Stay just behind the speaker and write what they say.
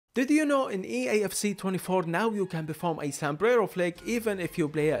Did you know in EAFC 24 now you can perform a Sombrero flick even if your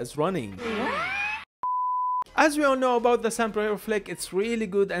player is running? As we all know about the Sombrero flick, it's really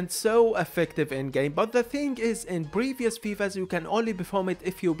good and so effective in game, but the thing is, in previous FIFAs you can only perform it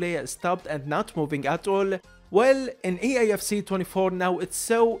if your player is stopped and not moving at all. Well, in EAFC 24 now it's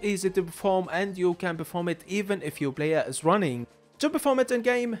so easy to perform and you can perform it even if your player is running. To perform it in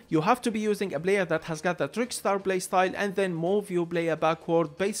game, you have to be using a player that has got the Trickster playstyle and then move your player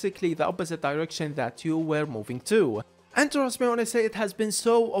backward, basically the opposite direction that you were moving to. And trust me when I say it has been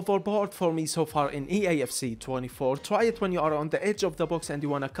so overpowered for me so far in EAFC 24. Try it when you are on the edge of the box and you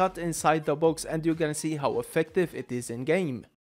wanna cut inside the box and you're gonna see how effective it is in game.